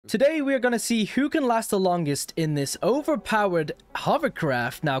Today we are going to see who can last the longest in this overpowered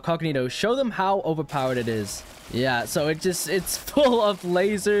hovercraft. Now, Cognito, show them how overpowered it is. Yeah, so it's full of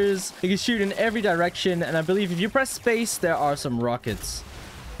lasers. You can shoot in every direction, and I believe if you press space, there are some rockets.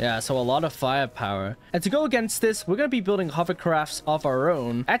 Yeah, so a lot of firepower. And to go against this, we're going to be building hovercrafts of our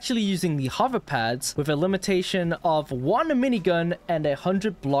own, actually using the hover pads with a limitation of 1 minigun and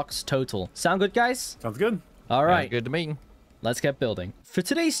 100 blocks total. Sound good, guys? Sounds good. All right. Sounds good to me. Let's get building. For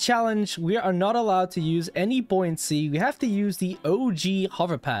today's challenge, we are not allowed to use any buoyancy. We have to use the OG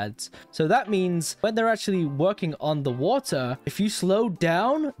hover pads. So that means when they're actually working on the water, if you slow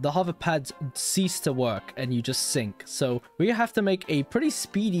down, the hover pads cease to work and you just sink. So we have to make a pretty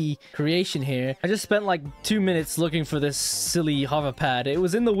speedy creation here. I just spent like 2 minutes looking for this silly hover pad. It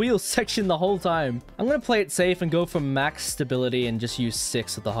was in the wheels section the whole time. I'm going to play it safe and go for max stability and just use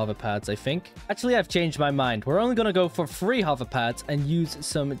 6 of the hover pads, I think. Actually, I've changed my mind. We're only going to go for 3 hover pads and use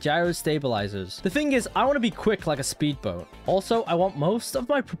some gyro stabilizers. The thing is, I want to be quick like a speedboat. Also, I want most of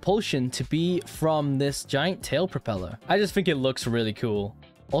my propulsion to be from this giant tail propeller. I just think it looks really cool.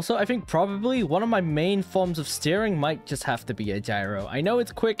 Also, I think probably one of my main forms of steering might just have to be a gyro. I know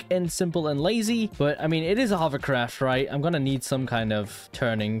it's quick and simple and lazy, but I mean, it is a hovercraft, right? I'm gonna need some kind of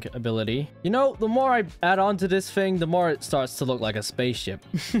turning ability. You know, the more I add on to this thing, the more it starts to look like a spaceship.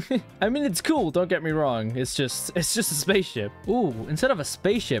 I mean, it's cool, don't get me wrong. It's just a spaceship. Ooh, instead of a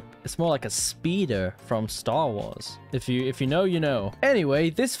spaceship, it's more like a speeder from Star Wars. If you know, you know. Anyway,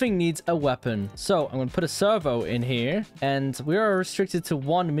 this thing needs a weapon. So I'm gonna put a servo in here, and we are restricted to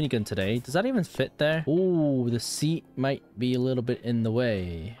 1 minigun today. Does that even fit there? Oh, the seat might be a little bit in the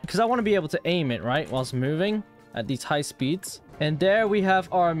way because I want to be able to aim it right whilst moving at these high speeds. And there we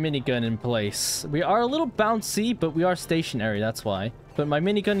have our minigun in place. We are a little bouncy, but we are stationary, that's why. But my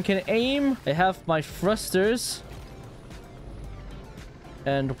minigun can aim. I have my thrusters,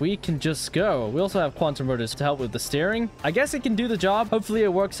 and we can just go. We also have quantum rotors to help with the steering. I guess it can do the job. Hopefully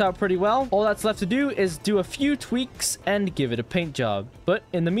it works out pretty well. All that's left to do is do a few tweaks and give it a paint job. But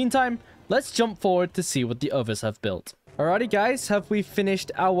in the meantime, let's jump forward to see what the others have built. Alrighty, guys, have we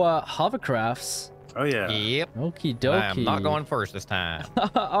finished our hovercrafts? Oh, yeah. Yep. Okie dokie. I'm not going first this time.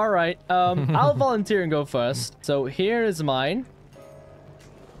 All right. I'll volunteer and go first. So here is mine.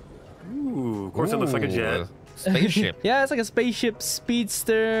 Ooh, of course it looks like a jet. Spaceship. Yeah, it's like a spaceship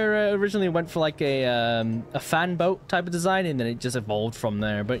speedster. Originally went for like a fan boat type of design, and then it just evolved from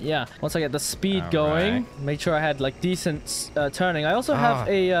there. But yeah, once I get the speed going, made sure I had like decent turning. I also have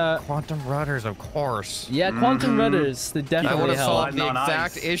a quantum rudders, of course. Yeah, quantum rudders. They definitely I would have help. solved the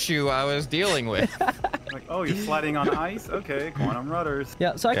exact issue I was dealing with. Like, oh, you're sliding on ice? Okay, quantum rudders.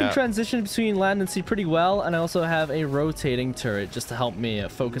 Yeah, so I can transition between land and sea pretty well, and I also have a rotating turret just to help me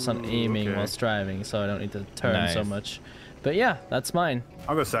focus on aiming while driving, so I don't need to turn so much. But yeah, that's mine.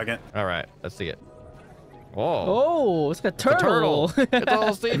 I'll go second. All right, let's see it. Whoa. Oh, it's got a turtle. It's a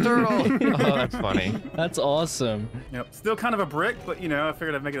little sea turtle. Oh, that's funny. That's awesome. Yep. Still kind of a brick, but you know, I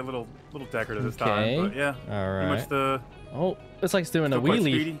figured I'd make it a little decorative this time. But yeah. All right. Pretty much the. Oh, it's like it's doing a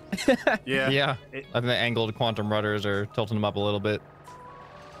wheelie. Yeah. Yeah. I think the angled quantum rudders are tilting them up a little bit.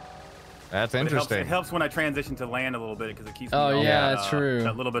 That's interesting. It helps when I transition to land a little bit because it keeps me on that's true.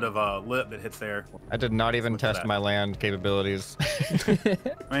 That little bit of lip that hits there. I did not even test my land capabilities.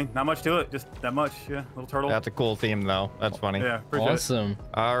 I mean, not much to it, just that much. Yeah, little turtle. That's a cool theme though. That's funny. Yeah, awesome.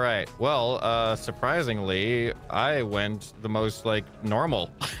 All right. Well, surprisingly, I went the most like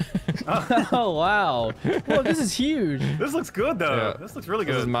normal. Oh wow! Well, this is huge. This looks good though. Yeah. This looks really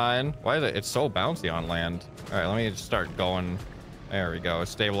good. This is mine. Why is it? It's so bouncy on land. All right, let me just start going. There we go. It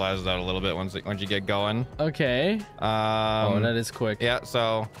stabilizes out a little bit once you get going. Okay. Oh, that is quick. Yeah.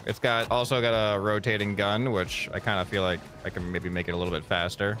 So it's also got a rotating gun, which I kind of feel like I can maybe make it a little bit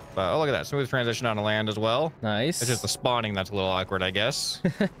faster. But oh, look at that, smooth transition on the land as well. Nice. It's just the spawning that's a little awkward, I guess.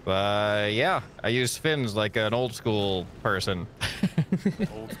 But yeah, I use fins like an old school person.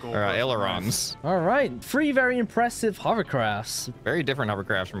 Old school. Or ailerons. All right. 3 very impressive hovercrafts. Very different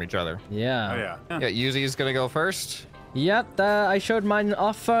hovercrafts from each other. Yeah. Oh yeah. Yeah. Yzuei's gonna go first. Yep, I showed mine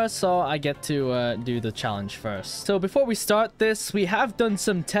off first, so I get to do the challenge first. So before we start this, we have done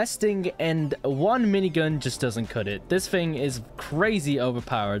some testing, and 1 minigun just doesn't cut it. This thing is crazy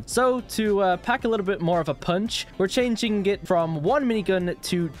overpowered. So to pack a little bit more of a punch, we're changing it from 1 minigun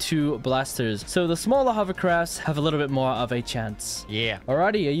to 2 blasters. So the smaller hovercrafts have a little bit more of a chance. Yeah.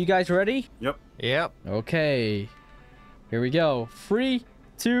 Alrighty, are you guys ready? Yep. Yep. Okay. Here we go. 3,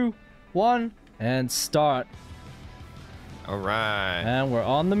 2, 1, and start. All right. And we're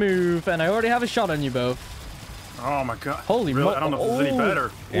on the move, and I already have a shot on you both. Oh my god. Holy really? I don't know if this is any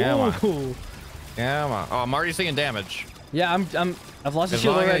better. Yeah, man. Yeah, man. Oh, I'm already seeing damage. Yeah, I've lost the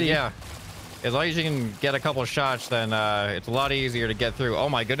shield already. Yeah. As long as you can get a couple shots, then it's a lot easier to get through. Oh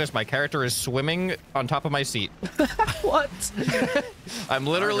my goodness, my character is swimming on top of my seat. What? I'm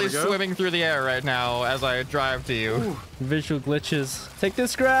literally swimming through the air right now as I drive to you. Ooh. Visual glitches. Take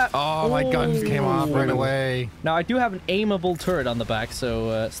this scrap. Oh, my guns came off right away. Now, I do have an aimable turret on the back,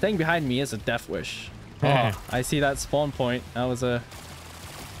 so staying behind me is a death wish. Oh, I see that spawn point. That was a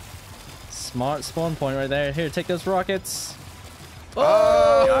smart spawn point right there. Here, take those rockets.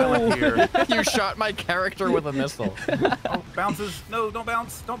 Oh! You shot my character with a missile. Oh, bounces. No, don't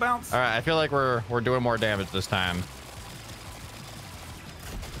bounce. Don't bounce. All right, I feel like we're doing more damage this time.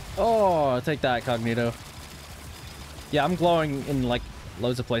 Oh, take that, Cognito. Yeah, I'm glowing in like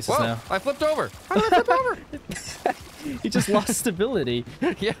loads of places Whoa, now. I flipped over. How did I flip over? You just lost stability.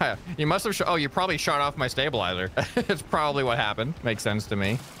 Yeah, you must have. Oh, you probably shot off my stabilizer. It's probably what happened. Makes sense to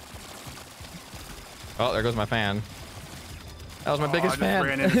me. Oh, there goes my fan. That was my biggest fan.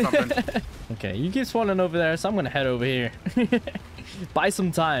 Ran into something. Okay, you keep spawning over there, so I'm gonna head over here. Buy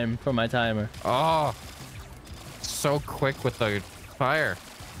some time for my timer. Oh, so quick with the fire.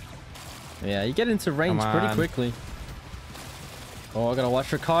 Yeah, you get into range pretty quickly. Oh, I gotta watch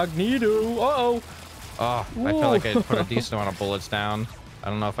for Cognito. Uh-oh. Oh, I feel like I put a decent amount of bullets down. I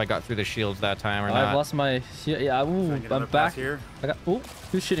don't know if I got through the shields that time or not. I've lost my... Yeah, ooh, I'm back. Here. I got... Ooh,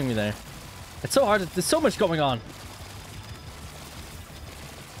 who's shooting me there? It's so hard. There's so much going on.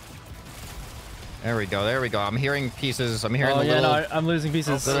 There we go. There we go. I'm hearing pieces. I'm hearing the little... no, I'm losing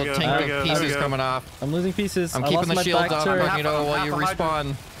pieces. Little tink of pieces coming off. I'm losing pieces. I'm keeping the shields up, you know, while you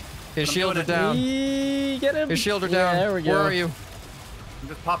respawn. His shields are down. Get him. His shields are down. There we go. Where are you? I'm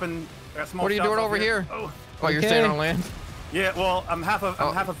just popping small What are you doing over here? Oh, you're staying on land? Yeah, well, I'm half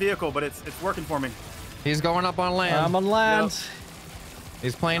a vehicle, but it's working for me. He's going up on land. I'm on land. Yep.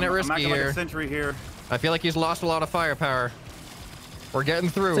 He's playing it risky I'm acting here. like a sentry here. I feel like he's lost a lot of firepower. We're getting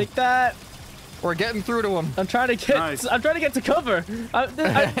through. Take that. We're getting through to him. I'm trying to get. Nice. I'm trying to get to cover.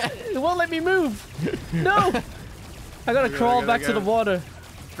 It won't let me move. No. I gotta crawl back to the water.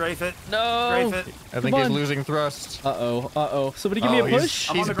 Strafe it. No. Strafe it. I think he's losing thrust. Uh-oh. Uh-oh. Somebody give me a push.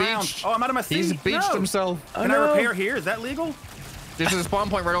 I'm on the ground. Oh, I'm out of my seat. He's beached himself. Can I repair here? Is that legal? There's a spawn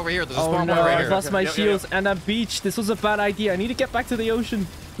point right over here. There's a spawn no, point right I've here. lost my shields and I'm beached. This was a bad idea. I need to get back to the ocean.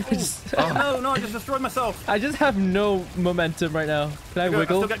 No, I just destroyed myself. I just have no momentum right now. Can I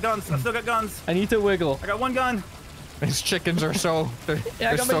wiggle? I still got guns. I still got guns. I need to wiggle. I got one gun. These chickens are so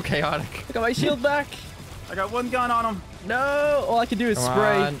they're so chaotic. I got my shield back. I got one gun on him. No, all I can do is Come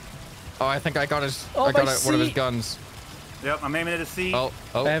spray. on. Oh, I think I got his. Oh, I got one of his seat. guns. Yep, I'm aiming at his seat. Oh,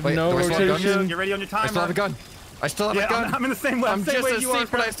 I have wait, no do I still have a gun? rotation. Get ready on your timer. I still have a gun. I still have a gun. I'm in the same way. I'm just a seat,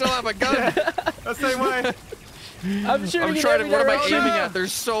 but I still have a gun. The same way. I'm shooting I'm in trying to. every What am I direction. aiming at?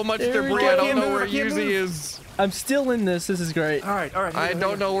 There's so much There we debris. go. I don't know where I can't Yzuei move. is. I'm still in this. This is great. All right. I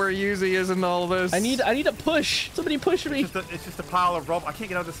don't know where Yzuei is in all this. I need a push. Somebody push me. It's just a pile of rubble. I can't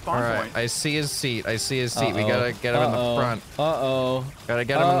get out of the spawn All right, point. I see his seat. We gotta get him in the front. Uh-oh. Gotta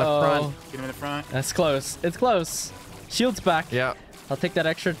get him in the front. Get him in the front. That's close. It's close. Shield's back. Yeah. I'll take that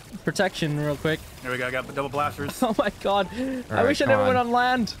extra protection real quick. There we go. I got double blasters. Oh my god. I wish I come never on. went on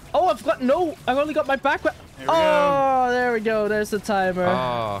land. Oh, I've only got my backpack. we Oh, there we go. There's the timer.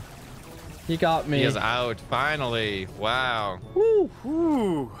 Oh, You got me. he is out finally. Wow. Woo.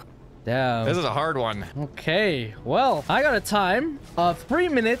 Ooh. Damn. This is a hard one. Okay. Well, I got a time of 3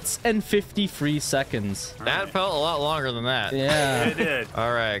 minutes and 53 seconds. That felt a lot longer than that. Yeah. It did.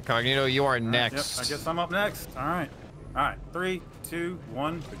 All right, Cognito, you are Yep, next. I guess I'm up next. All right. All right. 3, 2,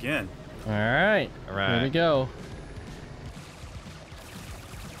 1, begin. All right. All right. Here we go.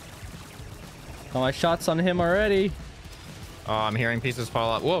 Got my shots on him already. Oh, I'm hearing pieces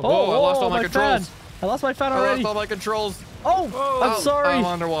fall out. Whoa, Oh, whoa, I lost all my fan. controls. I lost my fan I already. lost all my controls. Oh, I'm sorry. I'm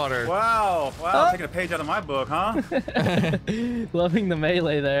underwater. Wow. Taking a page out of my book, huh? Loving the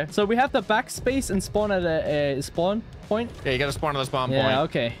melee there. So we have to backspace and spawn at a spawn point. Yeah, you gotta spawn to the spawn point. Yeah,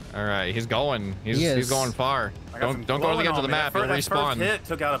 okay. All right, he's going. He's going far. I got some Don't go to the glowing edge of on the me. map. You'll That first respawn. hit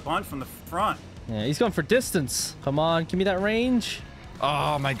took out a bunch from the front. Yeah, he's going for distance. Come on, give me that range.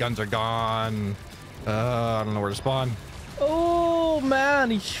 Oh, my guns are gone. I don't know where to spawn. Oh man,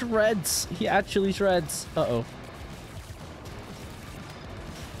 he shreds. He actually shreds. Uh-oh.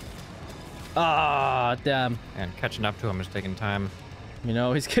 Ah, damn. And catching up to him is taking time. You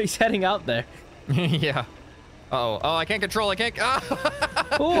know, he's heading out there. Yeah. Oh, I can't control. I can't.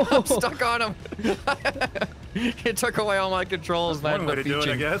 Oh. I'm stuck on him. It took away all my controls. One way to do it,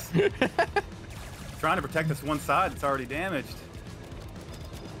 I beaching. guess. Trying to protect this one side that's already damaged.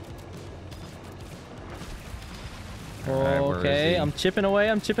 All right, where is Okay, he? I'm chipping away.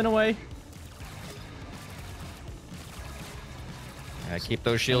 I'm chipping away. keep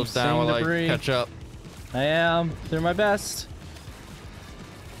those shields I'm down while seeing debris. I catch up. I am. Doing my best.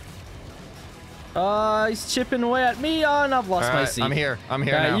 He's chipping away at me. Oh, and I've lost my seat. I'm here. I'm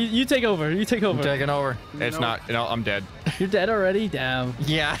here now. You take over. You take over. I'm taking over. It's not. You know, I'm dead. You're dead already? Damn.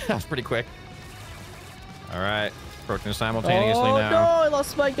 Yeah, that was pretty quick. All right. Approaching simultaneously now. Oh, no. I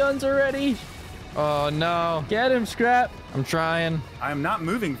lost my guns already. Oh, no. Get him, Scrap. I'm trying. I am not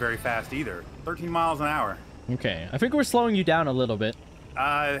moving very fast either. 13 miles an hour. Okay. I think we're slowing you down a little bit.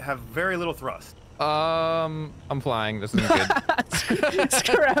 I have very little thrust. I'm flying. This isn't good.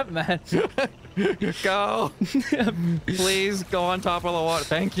 Scrap, man. Go. Please go on top of the water.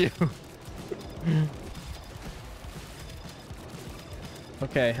 Thank you.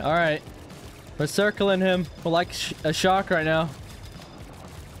 Okay. All right. We're circling him. We're like a shark right now.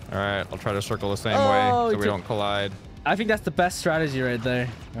 All right. I'll try to circle the same Oh, way so we don't collide. I think that's the best strategy right there.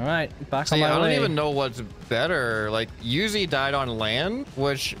 All right. Back on my way. I don't even know what's better. Like, Yzuei died on land,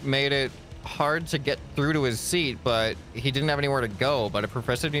 which made it hard to get through to his seat, but he didn't have anywhere to go. But if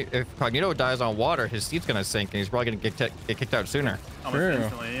Cognito dies on water, his seat's gonna sink, and he's probably gonna get kicked out sooner. Almost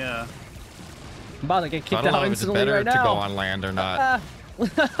instantly, yeah. I'm about to get kicked I don't know out if it's instantly better right to now. go on land or not.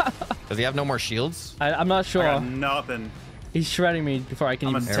 Does he have no more shields? I'm not sure. I got nothing. He's shredding me before I can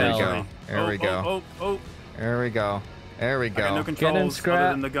even There tell. we go. There we go. There we go. There we I got no go. controls Scrap.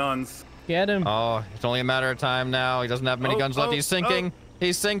 other than the guns. Get him. Oh, it's only a matter of time now. He doesn't have many guns left. He's sinking.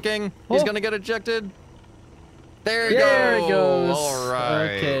 He's sinking. He's gonna get ejected. There he goes. All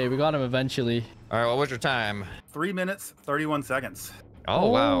right. Okay, we got him eventually. All right. What was your time? 3 minutes, 31 seconds. Oh,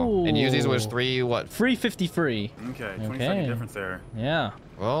 wow. And Yuzei's was 3 what? 353. Okay, 20-second difference there. Yeah.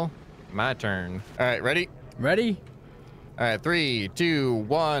 Well, my turn. All right, ready? Ready? All right, 3, 2,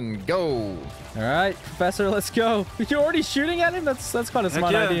 1, go. All right, Professor, let's go. You're already shooting at him? That's quite a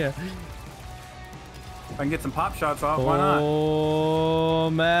smart idea. If I can get some pop shots off, why not? Oh,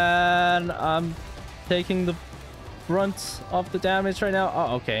 man. I'm taking the brunt of the damage right now.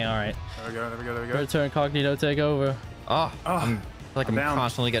 Oh, okay, all right. There we go, there we go, there we go. Your turn, Cognito, take over. Oh, I'm I'm down.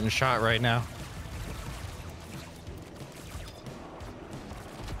 constantly getting shot right now.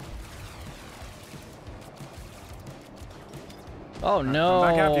 Oh, no.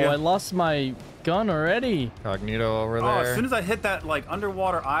 back after you. I lost my gun already. Cognito over Oh, there. as soon as I hit that like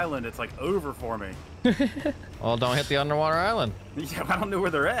underwater island, it's like over for me. Well, don't hit the underwater island. Yeah, I don't know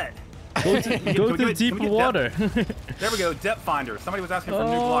where they're at. Go through deep water. There we go, depth finder. Somebody was asking for new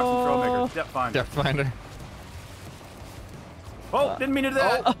blocks and Trailmakers. Depth finder. Depth finder. Oh, didn't mean to do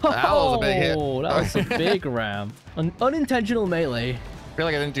that. That was a big hit. Oh, that was a big ram. An unintentional melee. I feel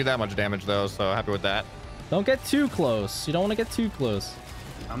like I didn't do that much damage though, so happy with that. Don't get too close. You don't want to get too close.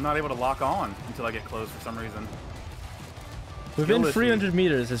 I'm not able to lock on until I get close for some reason. Within Skill 300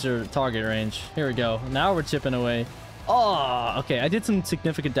 meters is your target range. Here we go. Now we're chipping away. Oh, okay. I did some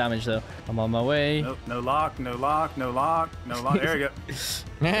significant damage though. I'm on my way. Nope, no lock, no lock, no lock, no lock. There we go.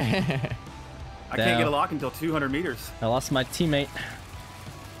 I can't get a lock until 200 meters. I lost my teammate.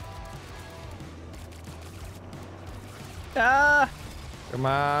 Ah! Come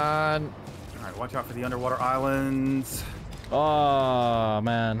on. All right, watch out for the underwater islands. Oh,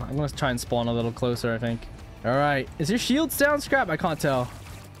 man. I'm going to try and spawn a little closer, I think. All right. Is your shields down, Scrap? I can't tell.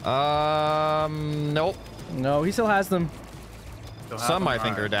 Nope. No, he still has them. Some I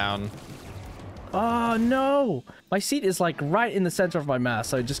think are down. Oh, no. My seat is like right in the center of my mass,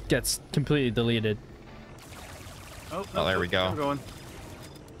 so it just gets completely deleted. Oh, there we go. We're going.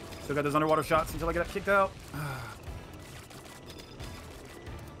 Still got those underwater shots until I get kicked out.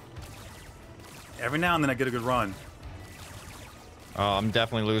 Every now and then I get a good run. Oh, I'm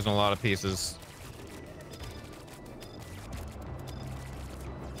definitely losing a lot of pieces.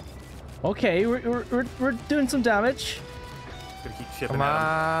 Okay, we're doing some damage. Gonna keep chipping Come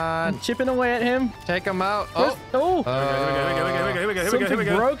at him. on. Chipping away at him. Take him out. Where's- Oh. Here we go.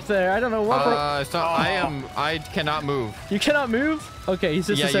 Something broke there. I don't know what broke. So I cannot move. You cannot move? Okay, he's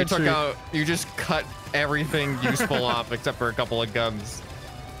just a sentry. You just cut everything useful off except for a couple of guns.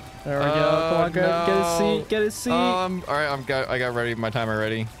 There we go. Come on, get his seat. Get his seat. All right, I got ready. My timer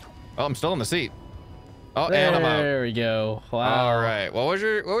ready. Oh, I'm still in the seat. Oh, and I'm out. There we go. Wow. All right. What was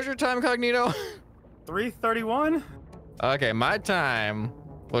your time, Cognito? 3:31. Okay, my time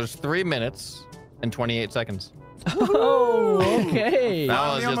was 3 minutes and 28 seconds. Oh, okay.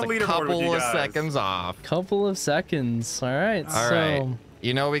 That was Finally on just the a leaderboard with couple you of guys. seconds off. Couple of seconds. All right. All right.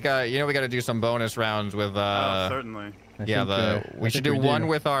 You know we got to do some bonus rounds with Certainly. we should do one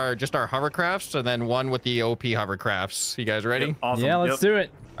with our hovercrafts and then one with the OP hovercrafts. You guys ready? Yep, awesome. Yeah, let's do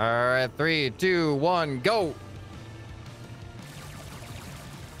it. All right, 3, 2, 1, go.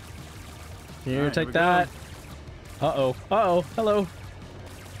 Here, All right, take here we that. Uh-oh. Uh-oh. Hello.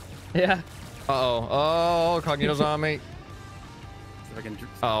 Yeah. Uh-oh. Oh, Cognito's on me. See if I can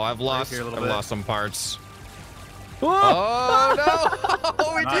Oh, I've lost here a little bit. some parts. Whoa! Oh,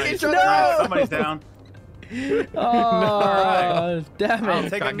 no! We Nice. did each other No! out! Somebody's down. Oh, Alright. damn I'll it.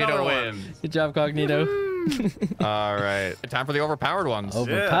 take Cognito another wins. one. Good job, Cognito. All right. Time for the overpowered ones.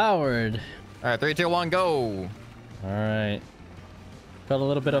 Overpowered. All right, 3, 2, 1, go. All right. Got a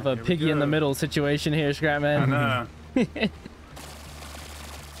little bit of a Here we piggy in the go. middle situation here, I Scrapman. know.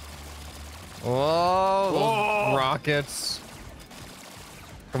 Whoa, those Whoa. rockets.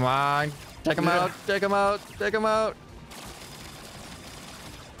 Come on. Take them out. Take them out. Take them out.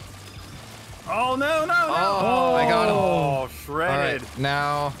 Oh, no, no, no. Oh, I got him. Oh, All shredded. right,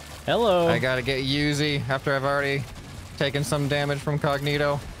 now Hello. I got to get Yzuei after I've already taken some damage from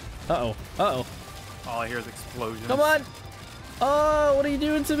Cognito. Uh-oh. Uh-oh. All I hear is explosions. Come on. Oh, what are you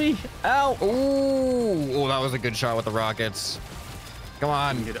doing to me? Ow. Ooh, oh, that was a good shot with the rockets. Come You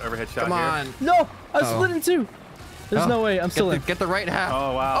on. can get an overhead shot Come here. on. No, I Uh-oh. split in two. There's Oh, no way. I'm still in. Get the right half.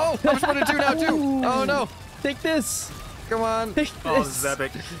 Oh, wow. Oh, I'm split in two now, too. Ooh. Oh, no. Take this. Come on. Take Oh, this this. is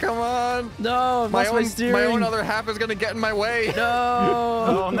epic. Come on. No, I've lost my steering. My own other half is going to get in my way. No.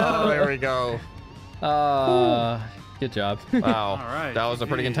 Oh, no. Oh, there we go. Good job. Wow. All right. That was a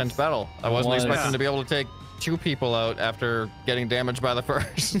pretty Jeez. intense battle. I wasn't was. expecting Yeah. to be able to take 2 people out after getting damaged by the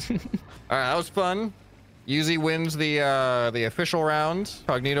first. All right, that was fun. Yzuei wins the official round.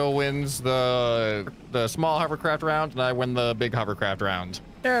 Cognito wins the small hovercraft round, and I win the big hovercraft round.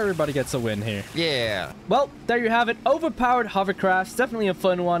 Everybody gets a win here. Yeah. Well, there you have it. Overpowered hovercrafts. Definitely a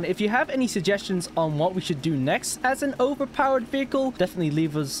fun one. If you have any suggestions on what we should do next as an overpowered vehicle, definitely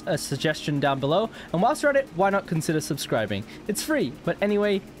leave us a suggestion down below. And whilst you're at it, why not consider subscribing? It's free. But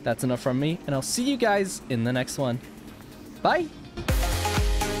anyway, that's enough from me, and I'll see you guys in the next one. Bye.